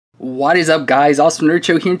What is up, guys?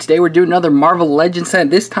 AwesomeNerdZeo here. Today we're doing another Marvel Legends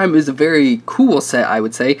set. This time is a very cool set, I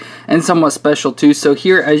would say, and somewhat special too. So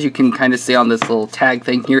here, as you can kind of see on this little tag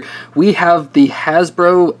thing here, we have the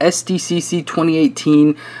Hasbro SDCC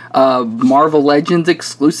 2018 Marvel Legends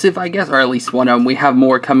exclusive, I guess, or at least one of them. We have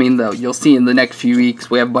more coming, though. You'll see in the next few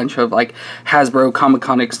weeks. We have a bunch of like Hasbro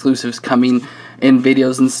Comic-Con exclusives coming in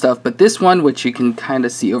videos and stuff, but this one, which you can kind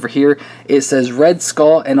of see over here, it says Red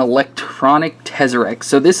Skull and Electronic Tesseract.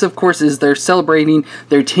 So this, of course, is they're celebrating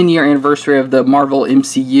their 10-year anniversary of the Marvel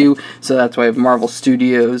MCU, so that's why I have Marvel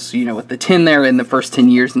Studios, you know, with the 10 there in the first 10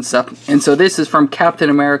 years and stuff. And so this is from Captain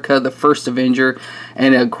America, the First Avenger,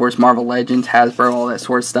 and of course Marvel Legends, Hasbro, all that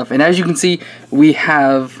sort of stuff. And as you can see, we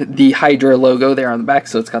have the Hydra logo there on the back,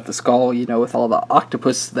 so it's got the skull, you know, with all the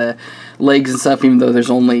octopus, the legs and stuff, even though there's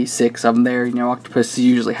only 6 of them there. You know, octopuses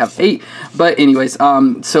usually have 8. But anyways,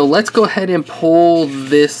 so let's go ahead and pull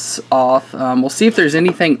this off. We'll see if there's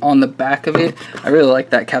anything on the back of it. I really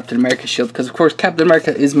like that Captain America shield because, of course, Captain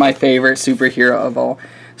America is my favorite superhero of all.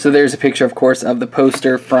 So there's a picture, of course, of the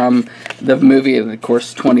poster from the movie, of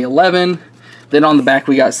course, 2011. Then on the back,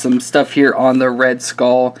 we got some stuff here on the Red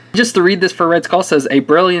Skull. Just to read this for Red Skull, says, a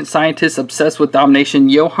brilliant scientist obsessed with domination,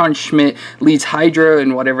 Johann Schmidt leads Hydra,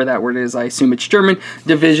 and whatever that word is, I assume it's German,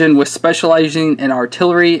 division with specializing in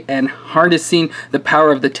artillery and harnessing the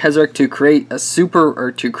power of the Tesseract to create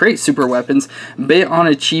super weapons. Bent on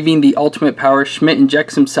achieving the ultimate power, Schmidt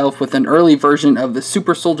injects himself with an early version of the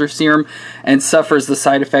super soldier serum and suffers the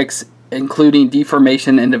side effects, including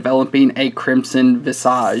deformation and developing a crimson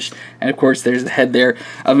visage. And of course there's the head there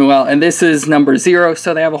of Noel. And this is number 0,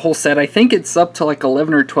 so they have a whole set. I think it's up to like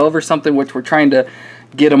 11 or 12 or something, which we're trying to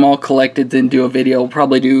get them all collected and do a video. We'll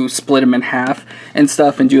probably split them in half and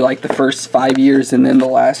stuff and do like the first 5 years and then the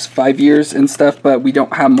last 5 years and stuff, but we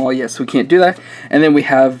don't have them all yet, so we can't do that. And then we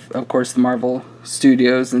have, of course, the Marvel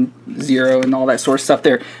Studios and Zero and all that sort of stuff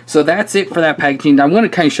there. So that's it for that packaging. I'm going to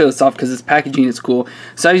kind of show this off because this packaging is cool.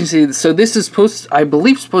 So as you can see, so this is I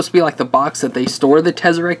believe supposed to be like the box that they store the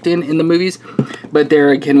Tesseract in the movies, but there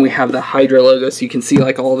again we have the Hydra logo, so you can see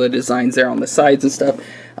like all the designs there on the sides and stuff.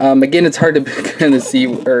 Again, it's hard to kind of see,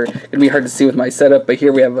 or it's going to be hard to see with my setup, but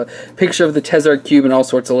here we have a picture of the Tesseract cube and all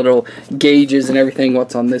sorts of little gauges and everything.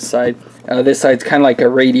 What's on this side? This side's kind of like a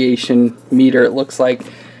radiation meter, it looks like.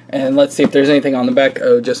 And let's see if there's anything on the back.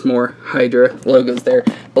 Oh, just more Hydra logos there.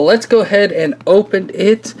 But let's go ahead and open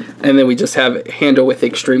it. And then we just have it handled with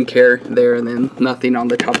extreme care there. And then nothing on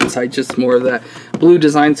the top and side, just more of that blue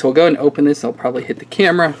design. So we'll go ahead and open this. I'll probably hit the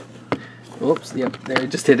camera. Oops, yep, there,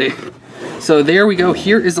 just hit it. So there we go.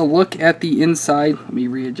 Here is a look at the inside. Let me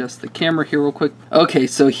readjust the camera here real quick. Okay,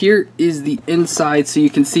 so here is the inside. So you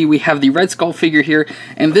can see we have the Red Skull figure here.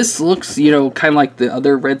 And this looks, you know, kind of like the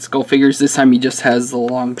other Red Skull figures. This time he just has the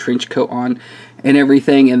long trench coat on and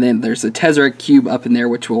everything. And then there's a Tesseract cube up in there,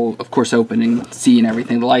 which we'll, of course, open and see and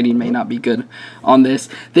everything. The lighting may not be good on this.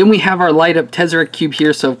 Then we have our Light-up Tesseract cube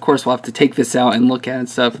here. So, of course, we'll have to take this out and look at it and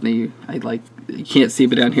stuff. And you can't see,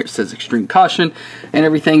 but down here it says extreme caution and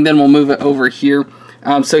everything. Then we'll move it over here.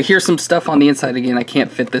 So here's some stuff on the inside. Again, I can't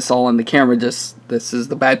fit this all on the camera, just this is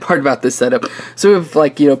the bad part about this setup. So we have,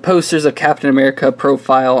 like, you know, posters of Captain America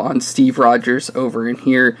profile on Steve Rogers over in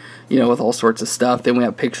here, you know, with all sorts of stuff. Then we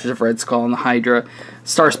have pictures of Red Skull and the Hydra,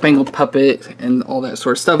 Star Spangled Puppet, and all that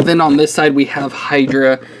sort of stuff. Then on this side we have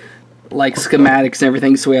Hydra, like schematics and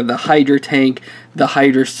everything. So we have the Hydra tank, the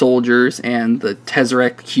Hydra soldiers, and the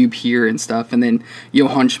Tesseract cube here and stuff. And then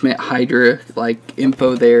Johann Schmidt Hydra, like,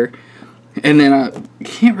 info there. And then you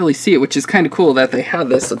can't really see it, which is kind of cool that they have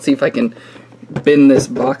this. Let's see if I can bend this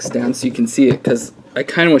box down so you can see it, because I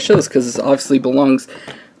kind of want to show this because it obviously belongs.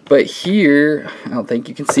 But here, I don't think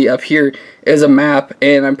you can see, up here is a map,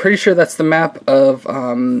 and I'm pretty sure that's the map of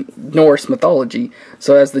Norse mythology.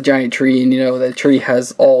 So it has the giant tree, and you know, that tree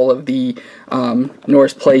has all of the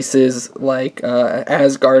Norse places like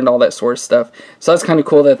Asgard and all that sort of stuff. So that's kind of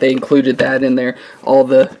cool that they included that in there, all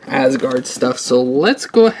the Asgard stuff. So let's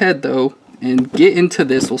go ahead though and get into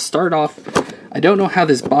this. We'll start off. I don't know how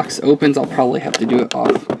this box opens. I'll probably have to do it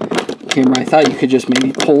off camera. I thought you could just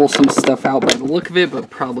maybe pull some stuff out by the look of it, but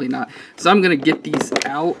probably not. So I'm going to get these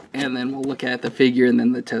out, and then we'll look at the figure and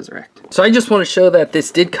then the Tesseract. So I just want to show that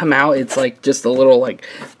this did come out. It's like just a little like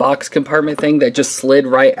box compartment thing that just slid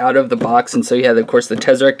right out of the box. And so you had, of course, the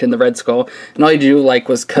Tesseract and the Red Skull. And all you do like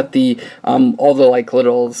was cut the all the like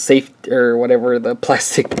little safe or whatever the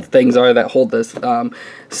plastic things are that hold this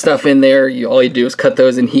stuff in there. All you do is cut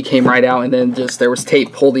those, and he came right out. And then just there was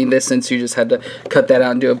tape holding this, and so you just had to cut that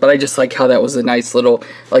out and do it. But I just like how that was a nice little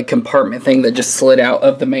like compartment thing that just slid out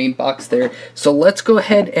of the main box there. So let's go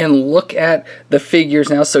ahead and look at the figures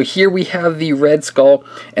now. So here we have the Red Skull,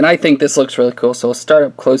 and I think this looks really cool. So we'll start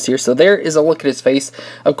up close here. So there is a look at his face.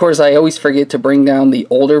 Of course, I always forget to bring down the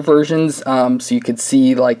older versions so you could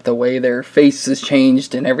see like the way their face is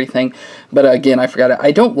changed and everything. But again, I forgot it.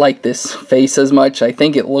 I don't like this face as much. I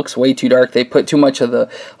think it looks way too dark. They put too much of the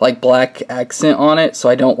like black accent on it, so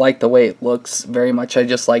I don't like the way it looks very much. I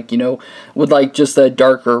just like, you know, would like just a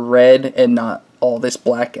darker red and not all this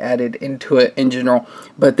black added into it in general.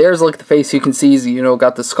 But there's a look at the face. You can see he's, you know,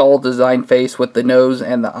 got the skull design face with the nose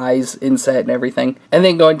and the eyes inset and everything. And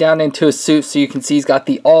then going down into his suit, so you can see he's got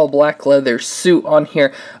the all black leather suit on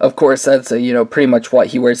here. Of course, that's you know, pretty much what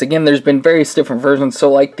he wears. Again, there's been various different versions.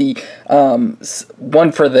 So like the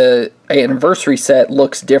one for the anniversary set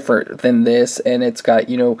looks different than this, and it's got,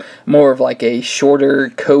 you know, more of like a shorter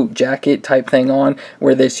coat jacket type thing on,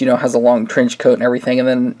 where this, you know, has a long trench coat and everything. And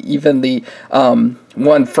then even the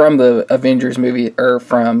one from the Avengers movie, or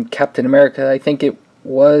from Captain America, I think it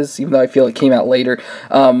was, even though I feel it came out later,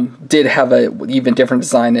 did have a even different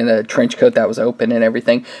design in a trench coat that was open and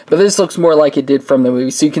everything. But this looks more like it did from the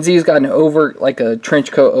movie. So you can see he's got an over, like a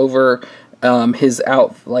trench coat over his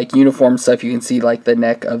like uniform stuff. You can see like the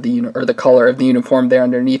neck of the or the collar of the uniform there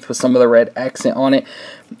underneath with some of the red accent on it.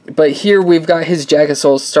 But here we've got his jacket,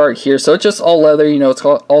 so we'll start here. So it's just all leather, you know, it's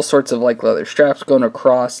all sorts of like leather straps going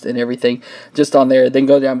across and everything just on there. Then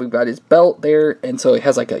go down, we've got his belt there, and so it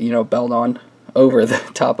has like a, you know, belt on over the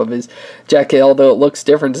top of his jacket, although it looks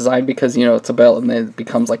different design because, you know, it's a belt and then it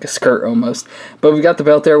becomes like a skirt almost. But we've got the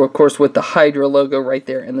belt there, of course, with the Hydra logo right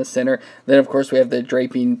there in the center. Then of course we have the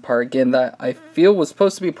draping part again that I feel was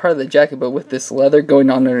supposed to be part of the jacket, but with this leather going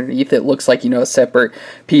on underneath, it looks like, you know, a separate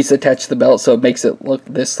piece attached to the belt, so it makes it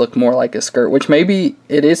look more like a skirt, which maybe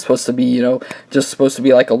it is supposed to be, you know, just supposed to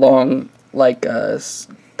be like a long, like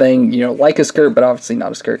thing, you know, like a skirt, but obviously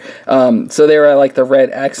not a skirt. So there I like the red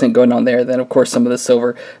accent going on there. Then of course some of the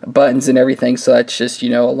silver buttons and everything, so that's just, you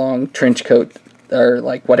know, a long trench coat or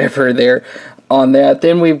like whatever there on that.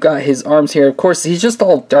 Then we've got his arms here. Of course he's just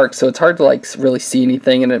all dark, so it's hard to like really see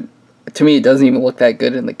anything, and to me it doesn't even look that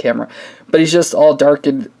good in the camera. But he's just all dark,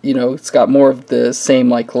 and, you know, it's got more of the same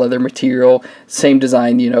like leather material, same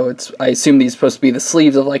design, you know. It's, I assume these are supposed to be the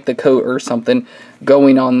sleeves of like the coat or something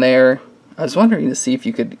going on there. I was wondering to see if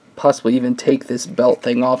you could possibly even take this belt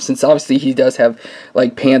thing off, since obviously he does have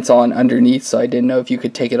like pants on underneath, so I didn't know if you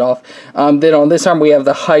could take it off. Then on this arm we have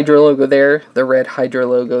the Hydra logo there, the red Hydra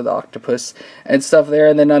logo, the octopus and stuff there.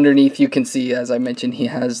 And then underneath you can see, as I mentioned, he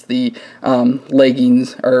has the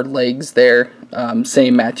leggings or legs there,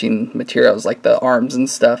 same matching materials like the arms and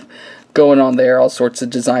stuff going on there, all sorts of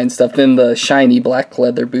design stuff. Then the shiny black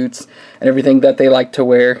leather boots and everything that they like to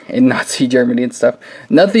wear in Nazi Germany and stuff.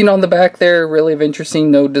 Nothing on the back there really of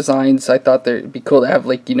interesting, no designs. I thought it'd be cool to have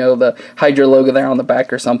like, you know, the Hydra logo there on the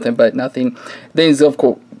back or something, but nothing. Then of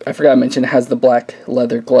course, I forgot to mention, it has the black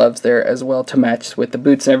leather gloves there as well to match with the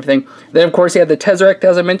boots and everything. Then of course he had the Tesseract,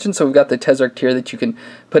 as I mentioned, so we've got the Tesseract here that you can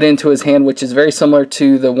put into his hand, which is very similar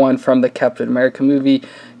to the one from the Captain America movie.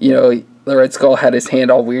 You know, the Red Skull had his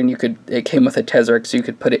hand all weird, and it came with a Tesseract, so you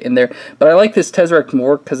could put it in there. But I like this Tesseract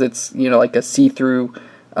more because it's, you know, like a see-through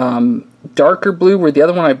darker blue, where the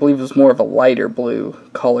other one I believe was more of a lighter blue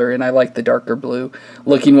color, and I like the darker blue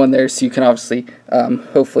looking one there. So you can obviously,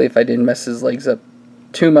 hopefully if I didn't mess his legs up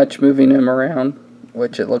too much moving him around,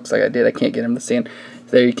 which it looks like I did, I can't get him to stand.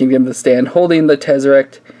 There you can get him to stand holding the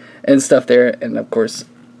Tesseract and stuff there, and of course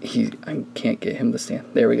I can't get him to stand.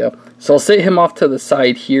 There we go. So I'll sit him off to the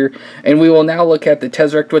side here, and we will now look at the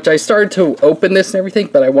Tesseract, which I started to open this and everything,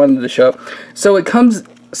 but I wanted to show. So it comes,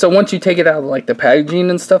 so once you take it out of like the packaging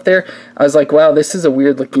and stuff there, I was like, wow, this is a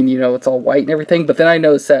weird looking, you know, it's all white and everything. But then I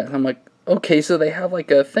noticed that, and I'm like, okay, so they have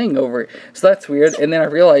like a thing over it, so that's weird. And then I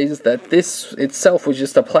realized that this itself was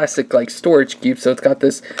just a plastic like storage cube, so it's got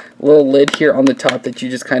this little lid here on the top that you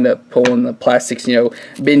just kind of pull in the plastics, you know,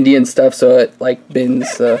 bendy and stuff, so it like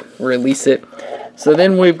bends, release it. So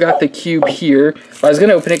then we've got the cube here. I was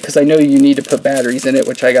gonna open it because I know you need to put batteries in it,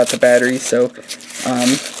 which I got the batteries, so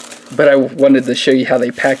but I wanted to show you how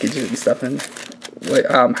they package it and stuff, and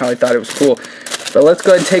how I thought it was cool. But let's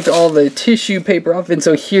go ahead and take all the tissue paper off. And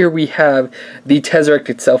so here we have the Tesseract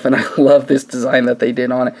itself, and I love this design that they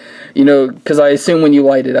did on it. You know, because I assume when you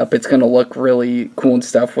light it up, it's going to look really cool and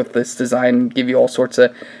stuff with this design, and give you all sorts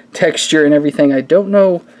of texture and everything. I don't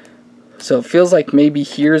know. So it feels like maybe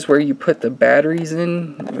here's where you put the batteries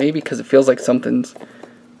in. Maybe because it feels like something's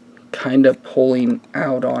kind of pulling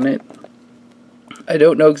out on it. I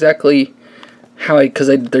don't know exactly how because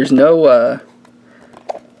there's no...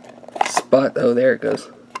 spot. Oh, there it goes.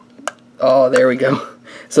 Oh, there we go.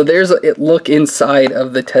 So there's a look inside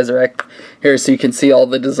of the Tesseract here, so you can see all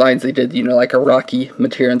the designs they did, you know, like a rocky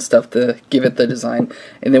material and stuff to give it the design.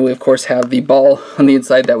 And then we of course have the ball on the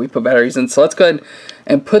inside that we put batteries in. So let's go ahead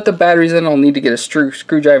and put the batteries in. I'll need to get a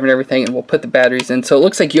screwdriver and everything, and we'll put the batteries in. So it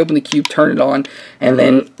looks like you open the cube, turn it on, and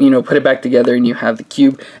then, you know, put it back together, and you have the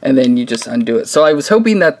cube, and then you just undo it. So I was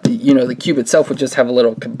hoping that the cube itself would just have a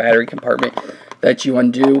little battery compartment that you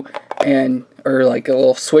undo, and or like a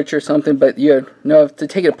little switch or something, but you know, to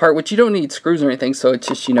take it apart, which you don't need screws or anything, so it's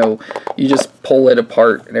just, you know, you just pull it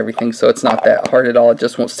apart and everything, so it's not that hard at all. It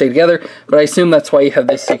just won't stay together, but I assume that's why you have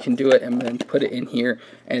this, so you can do it and then put it in here,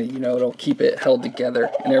 and you know, it'll keep it held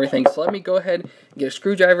together and everything. So let me go ahead and get a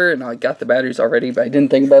screwdriver, and I got the batteries already, but I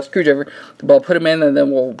didn't think about a screwdriver, but I'll put them in, and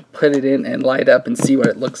then we'll put it in and light up and see what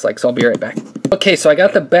it looks like. So I'll be right back. Okay, so I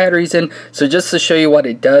got the batteries in, so just to show you what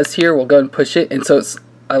it does here, we'll go ahead and push it, and so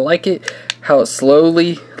I like it how it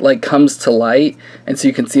slowly like comes to light, and so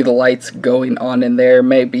you can see the lights going on in there.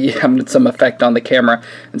 Maybe having some effect on the camera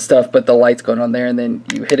and stuff, but the lights going on there, and then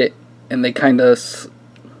you hit it and they kind of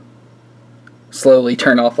slowly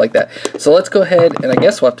turn off like that. So let's go ahead, and I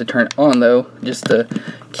guess we'll have to turn it on though, just to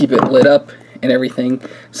keep it lit up and everything.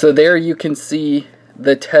 So there you can see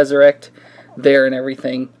the Tesseract there and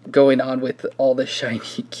everything going on with all the shiny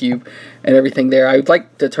cube and everything there. I would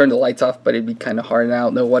like to turn the lights off, but it'd be kind of hard, and I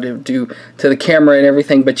don't know what it would do to the camera and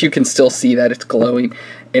everything, but you can still see that it's glowing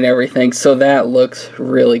and everything, so that looks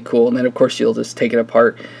really cool. And then of course you'll just take it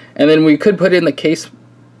apart, and then we could put it in the case,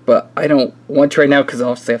 but I don't want to right now because I'll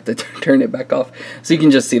obviously have to turn it back off. So you can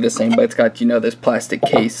just see the same, but it's got, you know, this plastic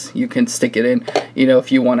case you can stick it in, you know,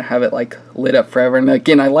 if you want to have it like lit up forever. And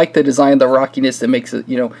again, I like the design, the rockiness that makes it,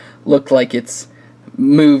 you know, look like it's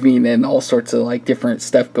moving and all sorts of like different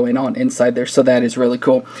stuff going on inside there, so that is really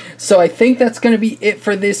cool. So I think that's going to be it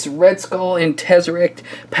for this Red Skull and Tesseract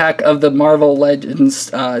pack of the Marvel Legends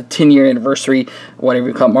 10-year anniversary, whatever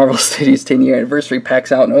you call it, Marvel Studios 10-year anniversary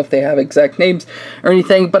packs. I don't know if they have exact names or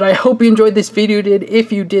anything, but I hope you enjoyed this video.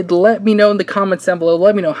 If you did, let me know in the comments down below.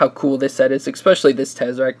 Let me know how cool this set is, especially this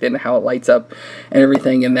Tesseract and how it lights up and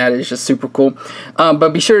everything, and that is just super cool. But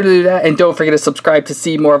be sure to do that, and don't forget to subscribe to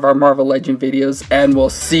see more of our Marvel Legend videos, and we'll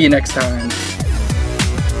see you next time.